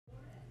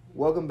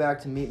Welcome back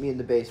to Meet Me in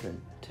the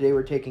Basement. Today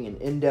we're taking an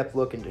in-depth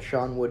look into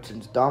Sean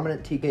Woodson's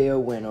dominant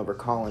TKO win over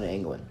Collin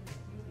Anglin.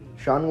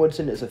 Sean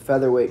Woodson is a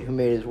featherweight who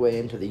made his way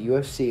into the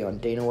UFC on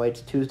Dana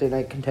White's Tuesday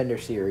Night Contender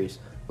Series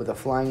with a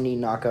flying knee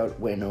knockout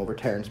win over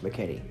Terrance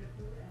McKinney.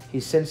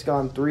 He's since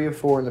gone 3 of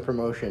 4 in the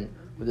promotion,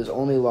 with his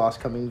only loss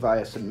coming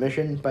via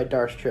submission by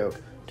Darce choke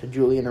to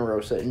Julian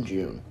Erosa in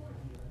June.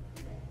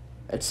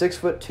 At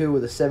 6'2"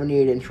 with a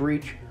 78-inch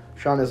reach,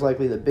 Sean is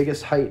likely the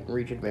biggest height and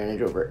reach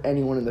advantage over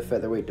anyone in the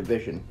featherweight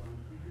division.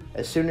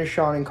 As soon as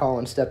Sean and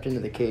Collin stepped into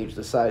the cage,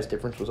 the size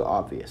difference was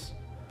obvious.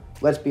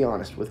 Let's be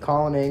honest, with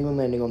Collin Anglin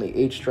landing only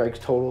 8 strikes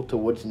total to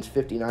Woodson's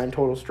 59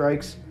 total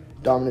strikes,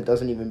 dominant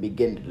doesn't even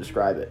begin to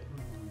describe it.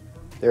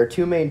 There are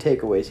 2 main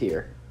takeaways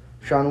here: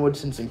 Sean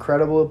Woodson's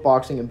incredible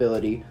boxing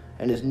ability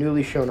and his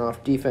newly shown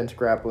off defense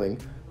grappling,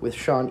 with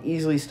Sean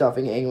easily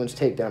stuffing Anglin's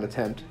takedown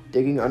attempt,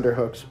 digging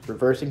underhooks,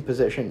 reversing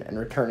position, and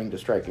returning to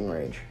striking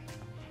range.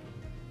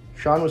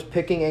 Sean was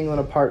picking Anglin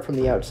apart from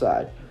the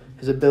outside.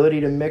 His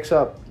ability to mix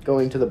up,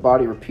 going to the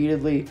body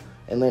repeatedly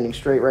and landing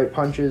straight right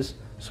punches,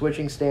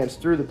 switching stance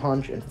through the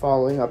punch, and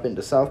following up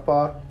into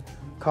southpaw.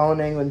 Collin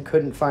Anglin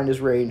couldn't find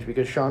his range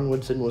because Sean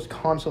Woodson was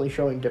constantly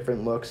showing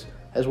different looks,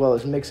 as well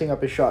as mixing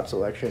up his shot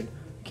selection,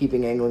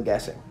 keeping Anglin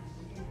guessing.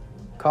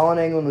 Collin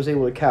Anglin was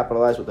able to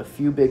capitalize with a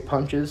few big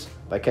punches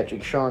by catching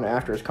Sean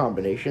after his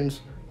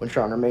combinations when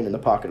Sean remained in the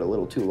pocket a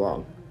little too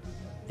long.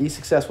 These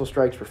successful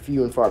strikes were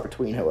few and far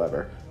between,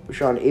 however, with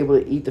Sean able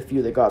to eat the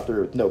few that got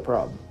through with no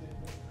problem.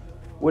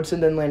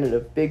 Woodson then landed a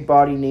big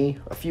body knee,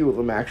 a few of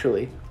them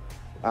actually,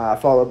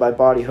 followed by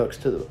body hooks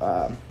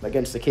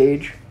against the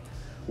cage.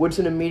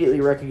 Woodson immediately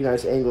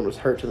recognized Anglin was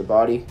hurt to the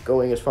body,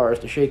 going as far as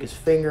to shake his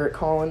finger at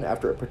Collin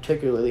after a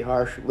particularly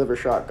harsh liver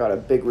shot got a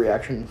big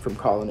reaction from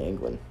Collin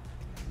Anglin.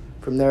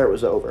 From there it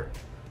was over.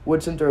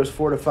 Woodson throws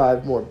 4 to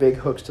 5 more big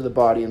hooks to the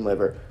body and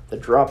liver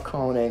that drop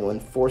Collin Anglin,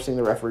 forcing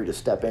the referee to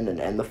step in and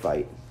end the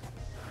fight.